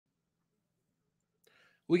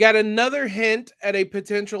We got another hint at a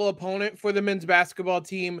potential opponent for the men's basketball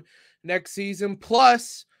team next season.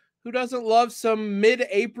 Plus, who doesn't love some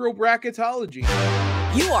mid-April bracketology?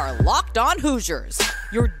 You are Locked On Hoosiers,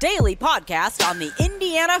 your daily podcast on the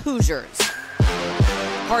Indiana Hoosiers.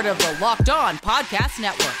 Part of the Locked On Podcast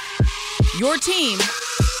Network, your team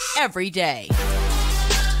every day.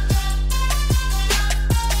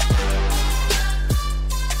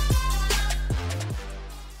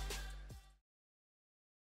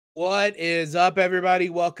 What is up, everybody?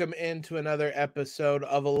 Welcome into another episode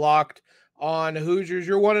of Locked On Hoosiers,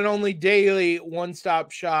 your one and only daily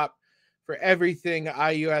one-stop shop for everything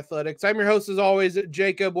IU athletics. I'm your host, as always,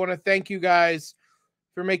 Jacob. Want to thank you guys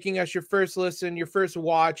for making us your first listen, your first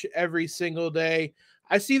watch every single day.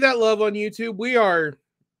 I see that love on YouTube. We are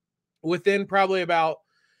within probably about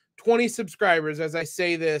 20 subscribers, as I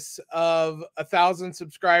say this, of 1,000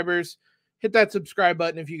 subscribers. Hit that subscribe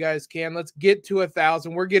button if you guys can. Let's get to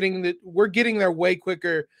 1,000. We're getting there way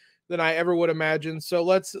quicker than I ever would imagine. So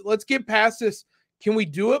let's get past this. Can we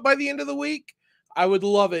do it by the end of the week? I would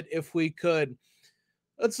love it if we could.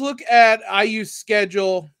 Let's look at IU's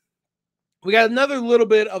schedule. We got another little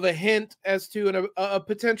bit of a hint as to a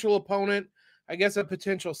potential opponent, I guess a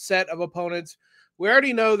potential set of opponents. We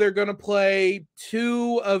already know they're going to play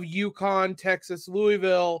two of UConn, Texas,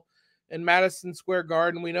 Louisville, and Madison Square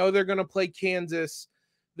Garden. We know they're going to play Kansas.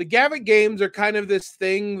 The Gavitt Games are kind of this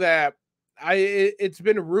thing that it's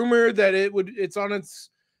been rumored that it's on its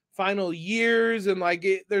final years, and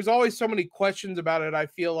there's always so many questions about it. I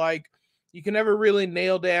feel like you can never really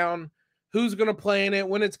nail down who's going to play in it,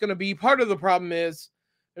 when it's going to be. Part of the problem is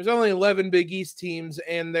there's only 11 Big East teams,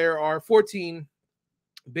 and there are 14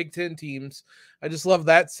 Big Ten teams. I just love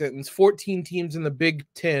that sentence. 14 teams in the Big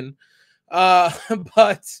Ten.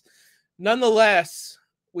 But nonetheless,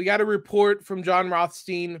 we got a report from John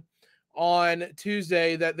Rothstein on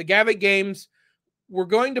Tuesday that the Gavitt Games were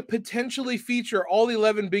going to potentially feature all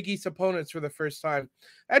 11 Big East opponents for the first time.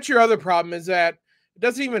 That's your other problem, is that it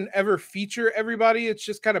doesn't even ever feature everybody. It's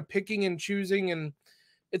just kind of picking and choosing, and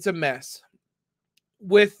it's a mess.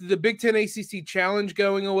 With the Big Ten ACC Challenge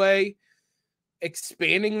going away,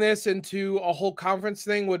 expanding this into a whole conference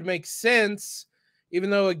thing would make sense, even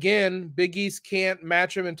though, again, Big East can't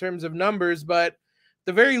match them in terms of numbers. But at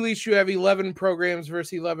the very least, you have 11 programs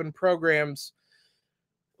versus 11 programs.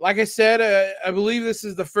 Like I said, I believe this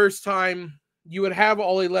is the first time you would have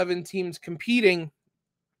all 11 teams competing.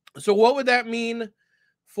 So what would that mean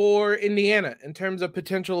for Indiana in terms of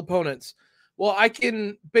potential opponents? Well, I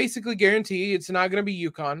can basically guarantee it's not going to be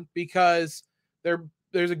UConn, because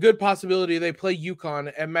there's a good possibility they play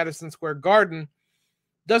UConn at Madison Square Garden.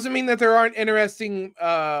 Doesn't mean that there aren't interesting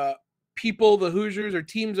people the Hoosiers or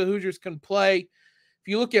teams the Hoosiers can play. If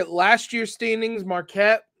you look at last year's standings,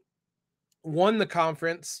 Marquette won the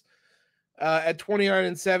conference at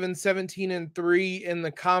 20-7, 17-3 in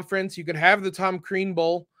the conference. You could have the Tom Crean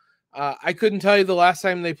Bowl. I couldn't tell you the last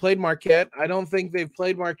time they played Marquette. I don't think they've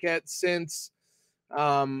played Marquette since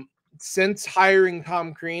hiring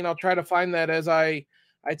Tom Crean. I'll try to find that as I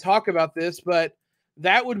talk about this, but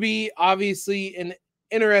that would be obviously an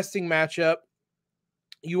interesting matchup.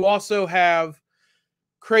 You also have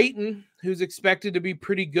Creighton, who's expected to be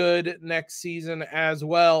pretty good next season as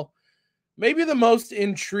well. Maybe the most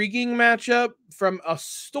intriguing matchup from a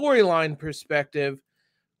storyline perspective.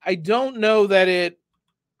 I don't know that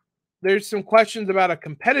there's some questions about a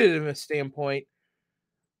competitiveness standpoint,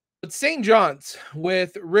 but St. John's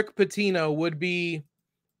with Rick Pitino would be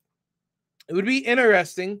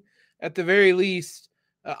interesting at the very least.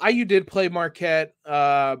 IU did play Marquette.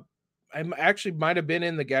 I actually might have been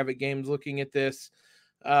in the Gavitt Games looking at this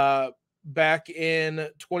back in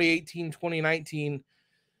 2018, 2019.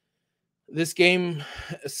 This game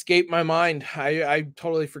escaped my mind. I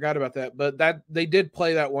totally forgot about that, but that they did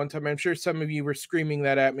play that one time. I'm sure some of you were screaming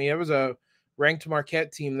that at me. It was a ranked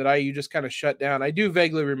Marquette team that IU just kind of shut down. I do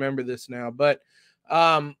vaguely remember this now, but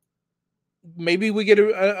maybe we get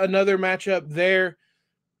another matchup there.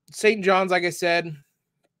 St. John's, like I said,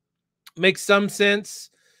 makes some sense.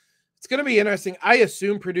 It's going to be interesting. I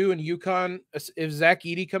assume Purdue and UConn, if Zach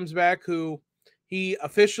Edey comes back, who he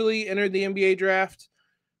officially entered the NBA draft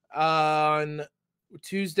on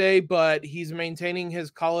Tuesday, but he's maintaining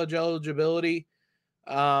his college eligibility.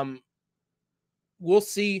 We'll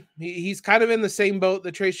see. He's kind of in the same boat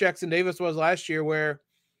that Trace Jackson Davis was last year, where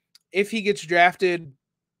if he gets drafted,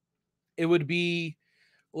 it would be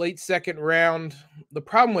late second round. The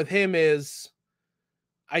problem with him is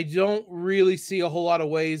I don't really see a whole lot of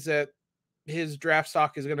ways that his draft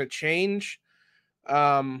stock is going to change.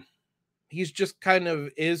 He's just kind of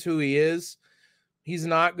is who he is. He's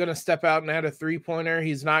not going to step out and add a three-pointer.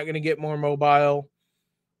 He's not going to get more mobile.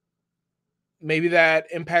 Maybe that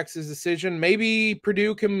impacts his decision. Maybe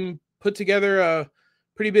Purdue can put together a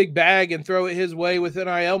pretty big bag and throw it his way with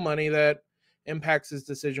NIL money that impacts his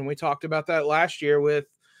decision. We talked about that last year with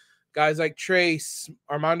guys like Trace,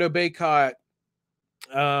 Armando Bacot,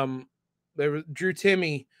 there was Drew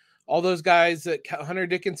Timme, all those guys that Hunter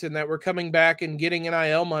Dickinson that were coming back and getting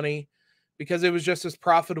NIL money because it was just as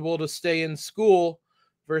profitable to stay in school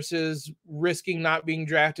versus risking not being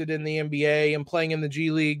drafted in the NBA and playing in the G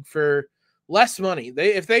League for less money.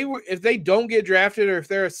 If they don't get drafted, or if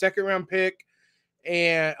they're a second round pick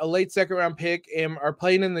and a late second round pick and are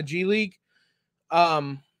playing in the G League,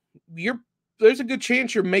 there's a good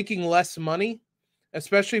chance you're making less money,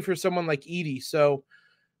 especially for someone like Edey. So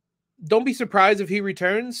don't be surprised if he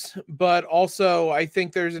returns, but also I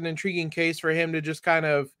think there's an intriguing case for him to just kind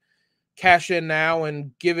of cash in now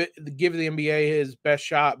and give the NBA his best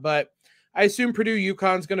shot. But I assume Purdue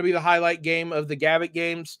UConn's going to be the highlight game of the Gavitt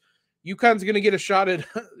Games. UConn's going to get a shot at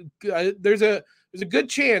there's a good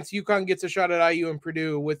chance UConn gets a shot at IU and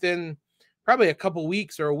Purdue within probably a couple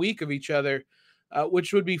weeks or a week of each other,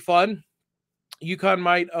 which would be fun. UConn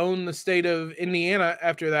might own the state of Indiana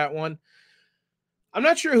after that one. I'm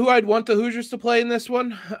not sure who I'd want the Hoosiers to play in this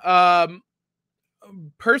one.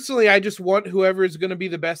 Personally, I just want whoever is going to be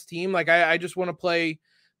the best team. Like I just want to play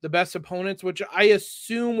the best opponents, which I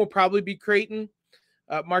assume will probably be Creighton.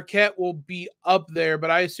 Marquette will be up there, but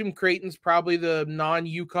I assume Creighton's probably the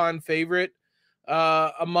non-UConn favorite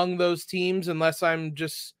among those teams, unless I'm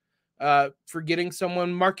just forgetting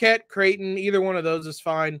someone. Marquette, Creighton, either one of those is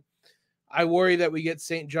fine. I worry that we get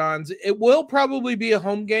St. John's. It will probably be a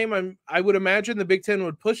home game. I would imagine the Big Ten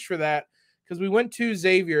would push for that because we went to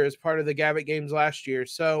Xavier as part of the Gavitt Games last year.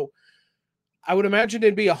 So I would imagine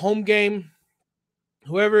it'd be a home game.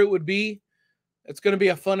 Whoever it would be, it's going to be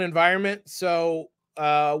a fun environment. So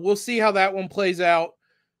we'll see how that one plays out.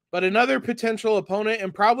 But another potential opponent,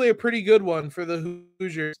 and probably a pretty good one for the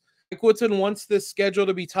Hoosiers. Mike Woodson wants this schedule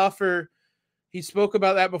to be tougher. He spoke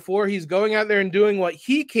about that before. He's going out there and doing what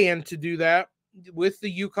he can to do that with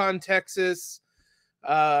the UConn, Texas,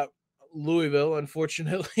 Louisville,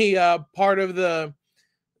 unfortunately, part of the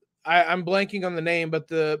I'm blanking on the name, but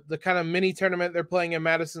the kind of mini tournament they're playing in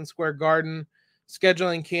Madison Square Garden,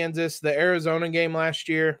 scheduling Kansas, the Arizona game last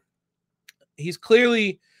year. He's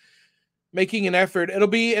clearly making an effort. It'll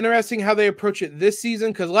be interesting how they approach it this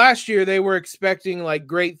season, because last year they were expecting like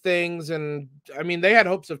great things, and I mean they had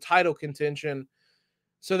hopes of title contention,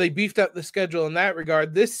 so they beefed up the schedule in that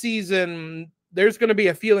regard. This season there's going to be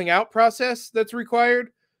a feeling out process that's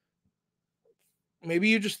required. Maybe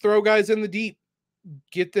you just throw guys in the deep,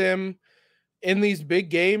 get them in these big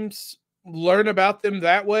games, learn about them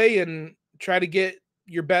that way, and try to get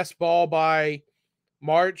your best ball by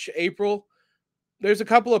March, April. There's a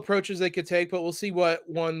couple approaches they could take, but we'll see what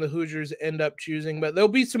one the Hoosiers end up choosing. But there'll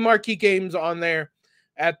be some marquee games on there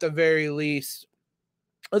at the very least.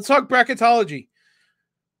 Let's talk bracketology.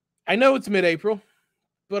 I know it's mid-April,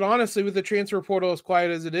 but honestly, with the transfer portal as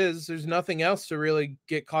quiet as it is, there's nothing else to really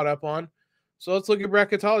get caught up on. So let's look at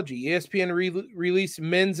bracketology. ESPN released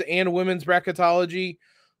men's and women's bracketology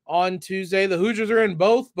on Tuesday. The Hoosiers are in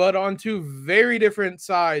both, but on two very different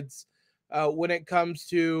sides when it comes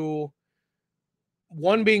to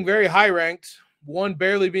one being very high ranked, one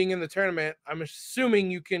barely being in the tournament. I'm assuming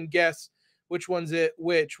you can guess which one's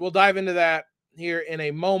which. We'll dive into that here in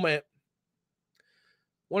a moment.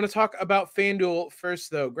 Want to talk about FanDuel first,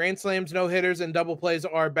 though. Grand slams, no-hitters, and double plays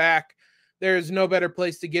are back. There is no better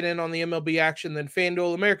place to get in on the MLB action than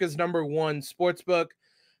FanDuel, America's #1 sportsbook.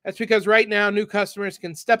 That's because right now, new customers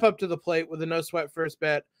can step up to the plate with a no-sweat first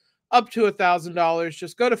bet up to $1,000.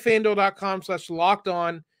 Just go to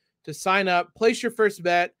FanDuel.com/lockedon to sign up, place your first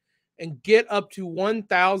bet, and get up to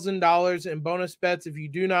 $1,000 in bonus bets if you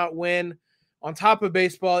do not win. On top of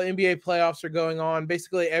baseball, NBA playoffs are going on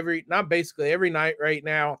every night right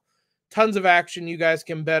now. Tons of action you guys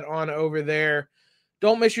can bet on over there.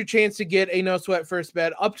 Don't miss your chance to get a no-sweat first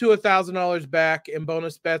bet up to $1,000 back in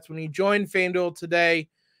bonus bets when you join FanDuel today.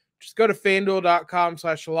 Just go to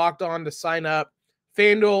FanDuel.com/lockedon to sign up.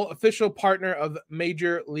 FanDuel, official partner of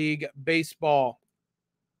Major League Baseball.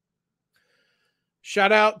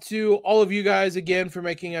 Shout out to all of you guys again for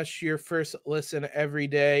making us your first listen every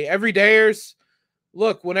day. Everydayers,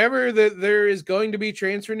 look, whenever there is going to be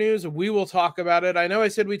transfer news, we will talk about it. I know I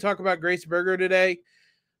said we talk about Grace Berger today.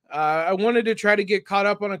 I wanted to try to get caught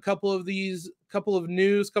up on a couple of things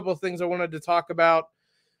I wanted to talk about.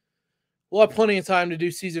 We'll have plenty of time to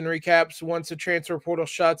do season recaps once the transfer portal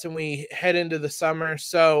shuts and we head into the summer.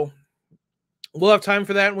 So we'll have time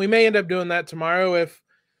for that. And we may end up doing that tomorrow if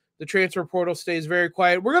the transfer portal stays very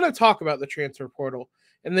quiet. We're going to talk about the transfer portal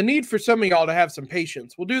and the need for some of y'all to have some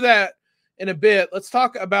patience. We'll do that in a bit. Let's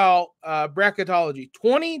talk about bracketology,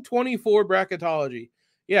 2024 bracketology.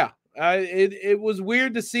 Yeah, it was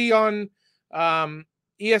weird to see on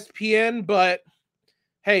ESPN, but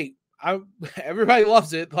hey, everybody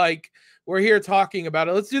loves it. Like, we're here talking about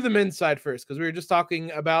it. Let's do the men's side first because we were just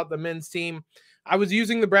talking about the men's team. I was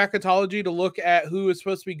using the bracketology to look at who is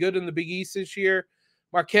supposed to be good in the Big East this year.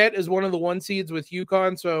 Marquette is one of the 1 seeds with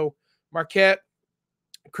UConn. So Marquette,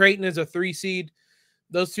 Creighton is a 3 seed.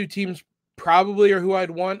 Those 2 teams probably are who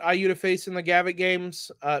I'd want IU to face in the Gavitt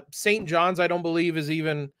Games. St. John's, I don't believe, is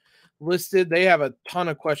even listed. They have a ton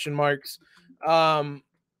of question marks. So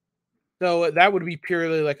that would be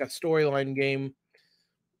purely like a storyline game.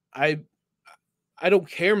 I don't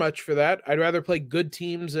care much for that. I'd rather play good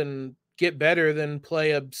teams and get better than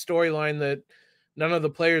play a storyline that none of the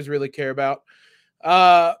players really care about.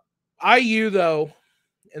 IU, though,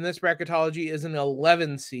 in this bracketology is an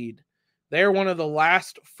 11 seed. They're one of the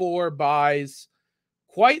last 4 buys.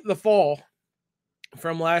 Quite the fall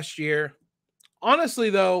from last year.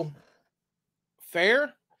 Honestly, though,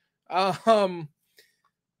 fair.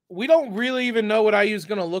 We don't really even know what IU is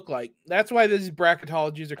going to look like. That's why these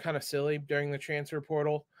bracketologies are kind of silly during the transfer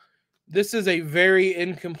portal. This is a very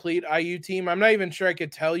incomplete IU team. I'm not even sure I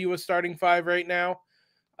could tell you a starting 5 right now.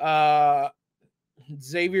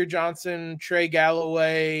 Xavier Johnson, Trey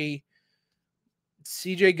Galloway,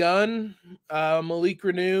 CJ Gunn, Malik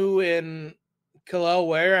Renew, and Kalel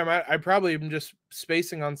Ware. I probably am just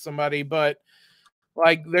spacing on somebody, but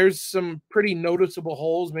like there's some pretty noticeable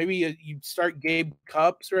holes. Maybe you start Gabe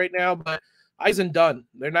Cups right now, but isn't done.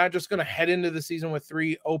 They're not just going to head into the season with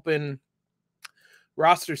 3 open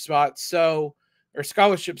roster spots, or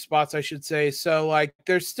scholarship spots, I should say. So like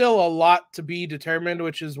there's still a lot to be determined,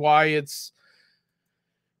 which is why it's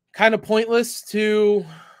kind of pointless to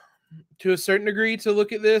a certain degree to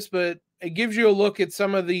look at this, but it gives you a look at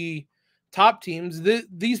some of the top teams.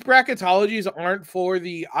 These bracketologies aren't for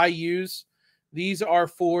the IUs. These are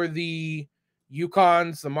for the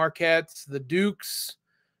UConns, the Marquettes, the Dukes,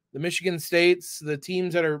 the Michigan States, the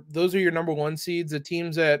teams those are your number 1 seeds, the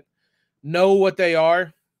teams that know what they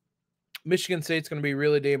are. Michigan State's going to be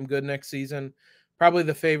really damn good next season. Probably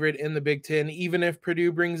the favorite in the Big Ten, even if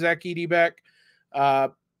Purdue brings Zach Edey back.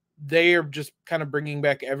 They are just kind of bringing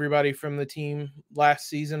back everybody from the team last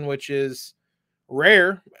season, which is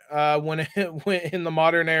rare when it went in the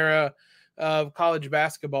modern era of college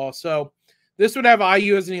basketball. So this would have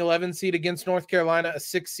IU as an 11 seed against North Carolina, a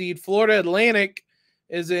 6 seed. Florida Atlantic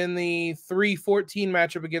is in the 3-14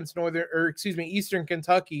 matchup against Eastern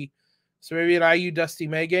Kentucky. So maybe an IU Dusty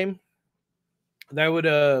May game. That would,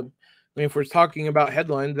 if we're talking about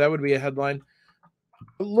headlines, that would be a headline.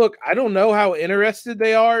 Look, I don't know how interested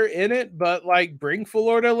they are in it, but like bring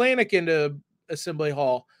Florida Atlantic into Assembly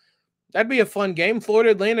Hall. That'd be a fun game.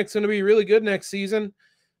 Florida Atlantic's going to be really good next season.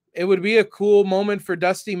 It would be a cool moment for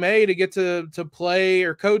Dusty May to get to play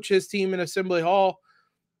or coach his team in Assembly Hall.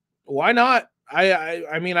 Why not?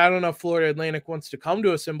 I mean, I don't know if Florida Atlantic wants to come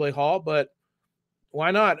to Assembly Hall, but why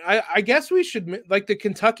not? I guess we should, like, the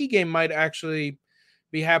Kentucky game might actually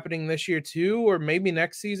be happening this year too, or maybe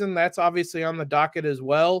next season. That's obviously on the docket as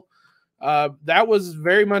well. That was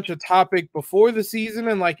very much a topic before the season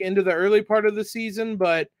and like into the early part of the season,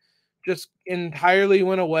 but just entirely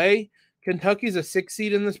went away. Kentucky's a 6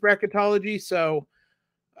 seed in this bracketology, so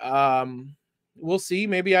we'll see.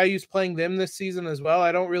 Maybe IU's playing them this season as well.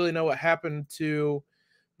 I don't really know what happened to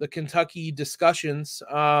the Kentucky discussions.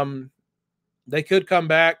 They could come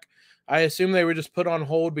back. I assume they were just put on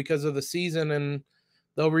hold because of the season, and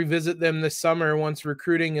they'll revisit them this summer once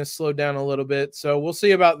recruiting has slowed down a little bit. So we'll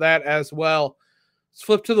see about that as well. Let's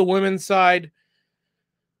flip to the women's side.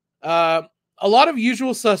 A lot of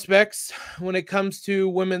usual suspects when it comes to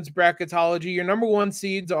women's bracketology. Your number 1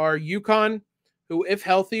 seeds are UConn, who, if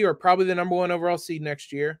healthy, are probably the number 1 overall seed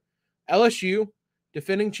next year. LSU,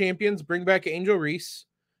 defending champions, bring back Angel Reese.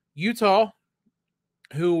 Utah,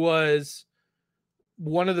 who was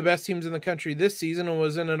one of the best teams in the country this season and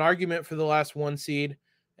was in an argument for the last 1 seed.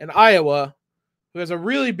 And Iowa, who has a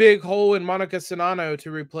really big hole in Monica Sinano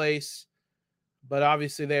to replace, but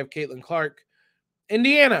obviously they have Caitlin Clark.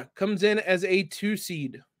 Indiana comes in as a 2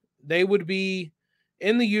 seed. They would be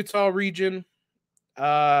in the Utah region.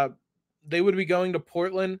 They would be going to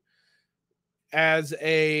Portland as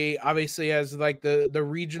like the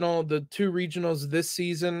regional, the 2 regionals this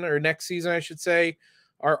season or next season, I should say,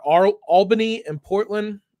 are Albany and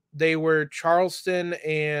Portland. They were Charleston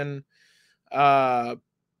and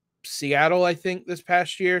Seattle, I think, this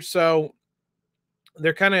past year. So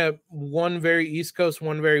they're kind of one very East Coast,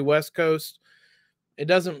 one very West Coast. It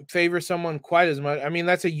doesn't favor someone quite as much. I mean,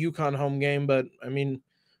 that's a UConn home game, but I mean,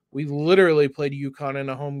 we literally played UConn in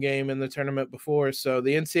a home game in the tournament before. So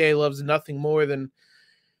the NCAA loves nothing more than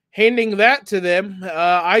handing that to them.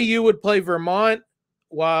 IU would play Vermont,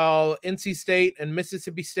 while NC State and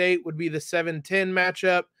Mississippi State would be the 7-10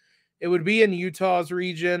 matchup. It would be in Utah's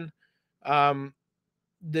region.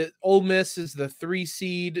 The Ole Miss is the 3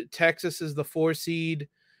 seed. Texas is the 4 seed.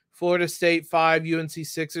 Florida State 5, UNC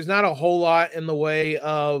 6. There's not a whole lot in the way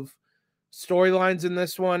of storylines in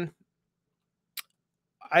this one.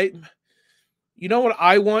 You know what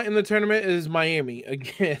I want in the tournament is Miami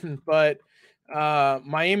again, but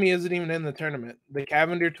Miami isn't even in the tournament. The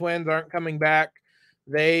Cavender twins aren't coming back.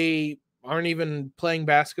 They aren't even playing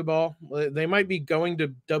basketball. They might be going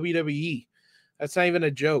to WWE. That's not even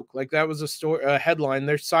a joke. Like, that was a headline.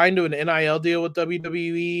 They're signed to an NIL deal with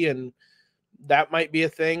WWE, and that might be a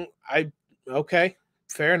thing. Okay,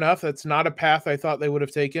 fair enough. That's not a path I thought they would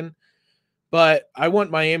have taken, but I want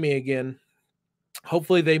Miami again.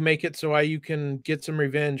 Hopefully they make it so IU can get some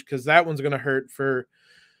revenge, because that one's going to hurt for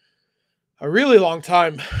a really long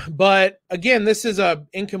time. But again, this is a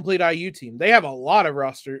incomplete IU team. They have a lot of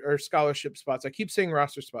roster or scholarship spots. I keep saying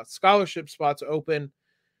roster spots, scholarship spots open.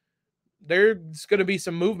 There's going to be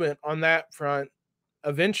some movement on that front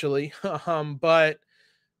eventually. But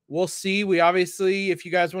we'll see. We obviously, if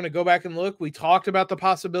you guys want to go back and look, we talked about the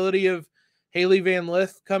possibility of Haley Van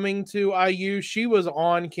Lith coming to IU. She was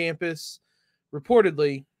on campus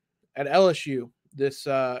reportedly at LSU this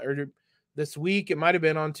week. It might have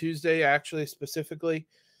been on Tuesday, actually, specifically.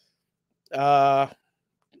 That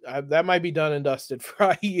might be done and dusted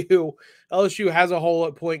for IU. LSU has a hole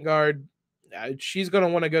at point guard. She's going to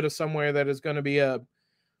want to go to somewhere that is going to be a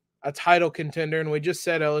title contender, and we just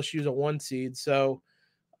said LSU's a 1 seed. So,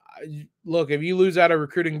 look, if you lose out a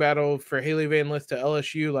recruiting battle for Haley Van Lith to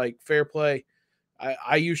LSU, like, fair play.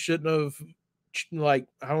 IU shouldn't have, like,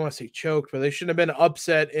 I don't want to say choked, but they shouldn't have been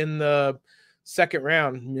upset in the second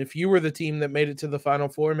round. If you were the team that made it to the Final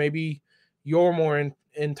Four, maybe you're more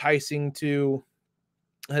enticing to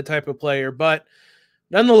that type of player. But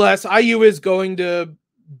nonetheless, IU is going to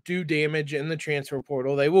do damage in the transfer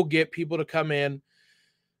portal. They will get people to come in.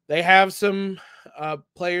 They have some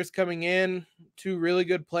players coming in, 2 really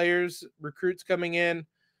good players, recruits coming in.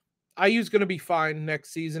 IU's going to be fine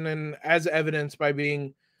next season, and as evidenced by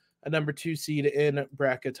being a number 2 seed in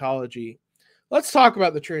bracketology. Let's talk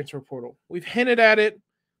about the transfer portal. We've hinted at it.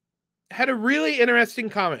 Had a really interesting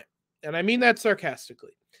comment, and I mean that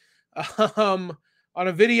sarcastically, on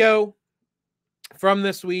a video from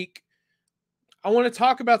this week. I want to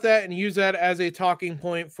talk about that and use that as a talking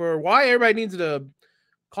point for why everybody needs to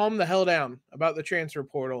calm the hell down about the transfer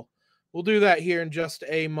portal. We'll do that here in just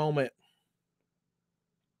a moment.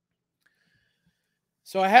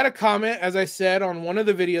 So I had a comment, as I said, on one of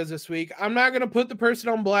the videos this week. I'm not going to put the person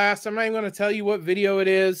on blast. I'm not even going to tell you what video it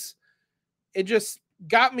is. It just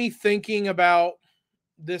got me thinking about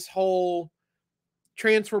this whole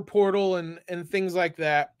transfer portal and things like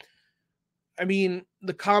that. I mean,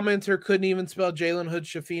 the commenter couldn't even spell Jalen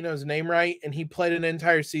Hood-Schifino's name right, and he played an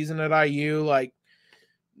entire season at IU. Like,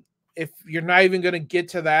 if you're not even going to get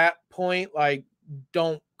to that point, like,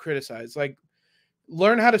 don't criticize. Like,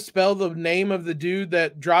 learn how to spell the name of the dude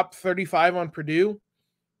that dropped 35 on Purdue.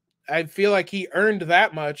 I feel like he earned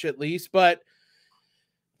that much at least, but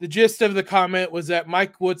the gist of the comment was that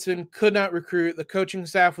Mike Woodson could not recruit. The coaching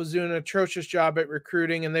staff was doing an atrocious job at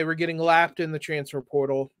recruiting, and they were getting lapped in the transfer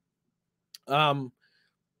portal.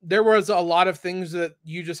 There was a lot of things that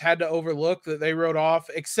you just had to overlook that they wrote off,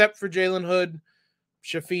 except for Jalen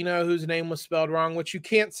Hood-Schifino, whose name was spelled wrong, which you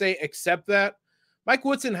can't say except that. Mike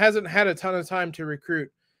Woodson hasn't had a ton of time to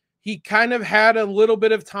recruit. He kind of had a little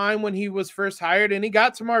bit of time when he was first hired, and he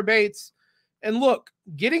got Tamar Bates. And look,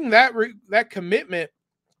 getting that commitment,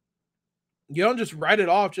 you don't just write it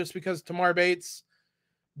off just because Tamar Bates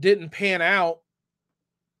didn't pan out.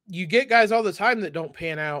 You get guys all the time that don't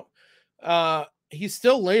pan out. He's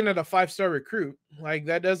still landed a 5-star recruit. Like,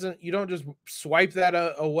 that doesn't, you don't just swipe that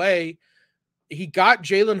away. He got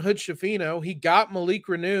Jalen Hood-Schifino. He got Malik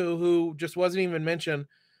Renew, who just wasn't even mentioned.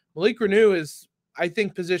 Malik Renew is, I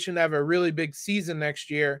think, positioned to have a really big season next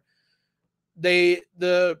year. The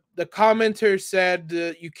commenter said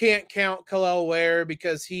that you can't count Kalel Ware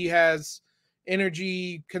because he has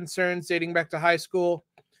energy concerns dating back to high school.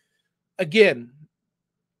 Again,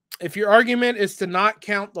 if your argument is to not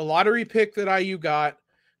count the lottery pick that IU got,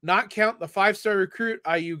 not count the 5-star recruit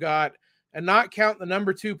IU got, and not count the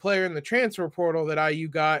number 2 player in the transfer portal that IU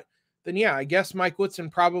got, then yeah, I guess Mike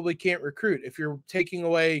Woodson probably can't recruit. If you're taking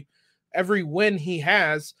away every win he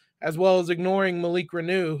has, as well as ignoring Malik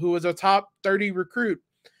Renew, who was a top 30 recruit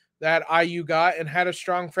that IU got and had a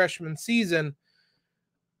strong freshman season.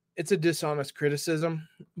 It's a dishonest criticism.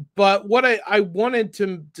 But what I wanted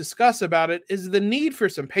to discuss about it is the need for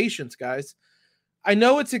some patience, guys. I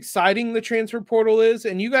know it's exciting, the transfer portal is,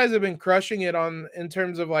 and you guys have been crushing it in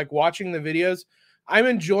terms of like watching the videos. I'm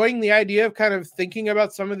enjoying the idea of kind of thinking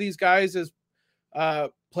about some of these guys as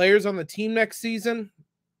players on the team next season.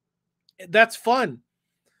 That's fun.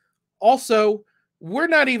 Also, we're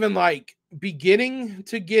not even like beginning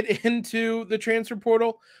to get into the transfer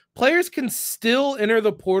portal. Players can still enter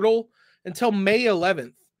the portal until May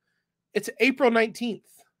 11th. It's April 19th.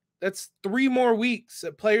 That's 3 more weeks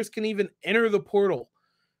that players can even enter the portal.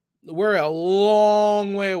 We're a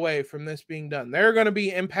long way away from this being done. There are going to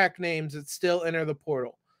be impact names that still enter the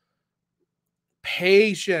portal.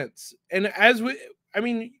 Patience. And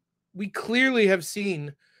we clearly have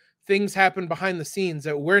seen things happen behind the scenes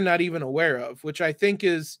that we're not even aware of, which I think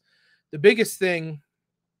is the biggest thing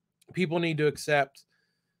people need to accept.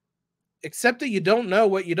 Accept that you don't know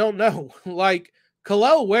what you don't know. Like,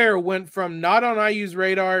 Kalel Ware went from not on IU's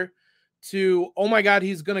radar to, oh my God,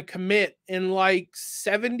 he's going to commit in like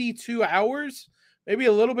 72 hours, maybe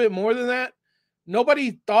a little bit more than that.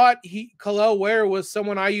 Nobody thought Kalel Ware was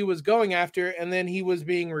someone IU was going after, and then he was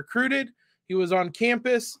being recruited. He was on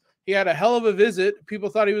campus. He had a hell of a visit.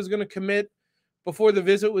 People thought he was going to commit before the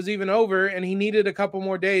visit was even over, and he needed a couple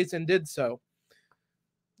more days and did so.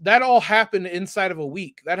 That all happened inside of a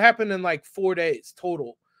week. That happened in like 4 days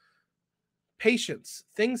total. Patience.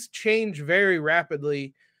 Things change very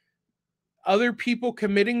rapidly. Other people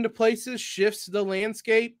committing to places shifts the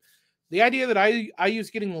landscape. The idea that IU's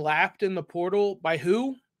getting lapped in the portal by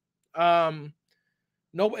who? No,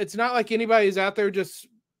 it's not like anybody's out there just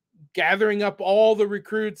gathering up all the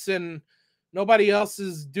recruits and nobody else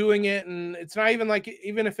is doing it. And it's not even like,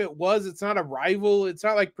 even if it was, it's not a rival. It's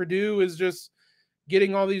not like Purdue is just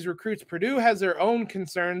getting all these recruits. Purdue has their own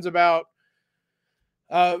concerns about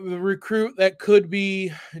the recruit that could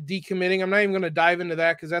be decommitting. I'm not even going to dive into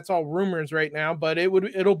that because that's all rumors right now, but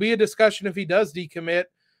it'll be a discussion if he does decommit.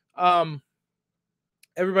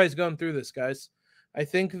 Everybody's going through this, guys. I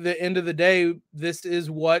think at the end of the day, this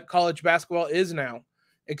is what college basketball is now.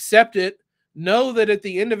 Accept it. Know that at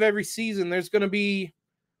the end of every season, there's going to be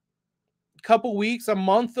a couple weeks, a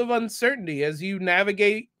month of uncertainty as you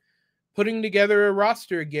navigate putting together a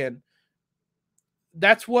roster again.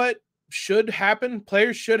 That's what should happen.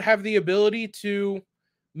 Players should have the ability to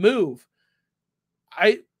move.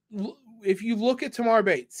 If you look at Tamar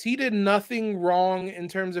Bates, he did nothing wrong in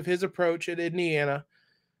terms of his approach at Indiana.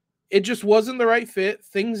 It just wasn't the right fit.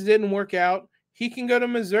 Things didn't work out. He can go to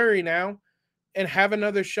Missouri now and have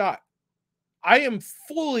another shot. I am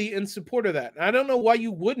fully in support of that. And I don't know why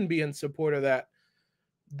you wouldn't be in support of that.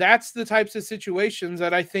 That's the types of situations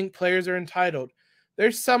that I think players are entitled.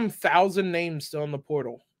 There's some 1,000 names still in the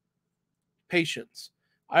portal. Patience.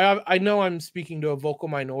 I know I'm speaking to a vocal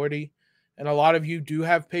minority, and a lot of you do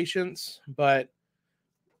have patience, but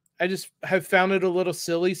I just have found it a little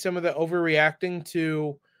silly, some of the overreacting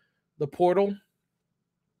to the portal.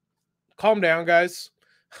 Calm down, guys.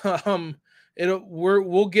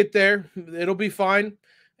 We'll get there. It'll be fine.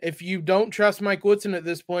 If you don't trust Mike Woodson at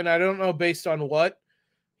this point, I don't know based on what.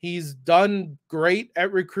 He's done great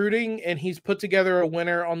at recruiting, and he's put together a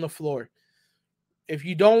winner on the floor. If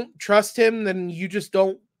you don't trust him, then you're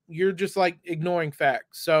just like ignoring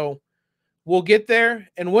facts. So we'll get there.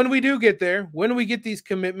 And when we do get there, when we get these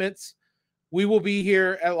commitments, we will be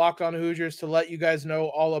here at Locked On Hoosiers to let you guys know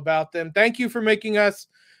all about them. Thank you for making us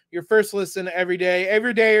your first listen every day.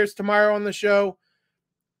 Every day is tomorrow on the show.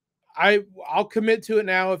 I'll commit to it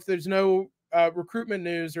now. If there's no recruitment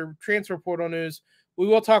news or transfer portal news, we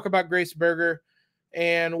will talk about Grace Berger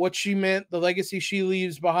and what she meant, the legacy she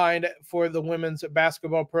leaves behind for the women's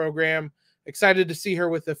basketball program. Excited to see her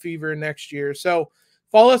with the Fever next year. So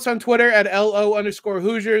follow us on Twitter at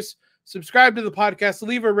LO_Hoosiers. Subscribe to the podcast,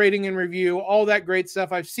 leave a rating and review, all that great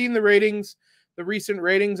stuff. I've seen the ratings, the recent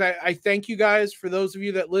ratings. I thank you guys for those of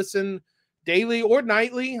you that listen daily or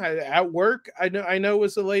nightly at work. I know it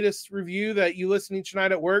was the latest review that you listen each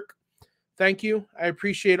night at work. Thank you. I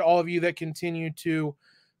appreciate all of you that continue to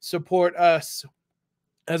support us.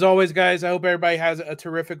 As always, guys, I hope everybody has a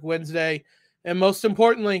terrific Wednesday. And most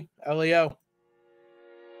importantly, LEO.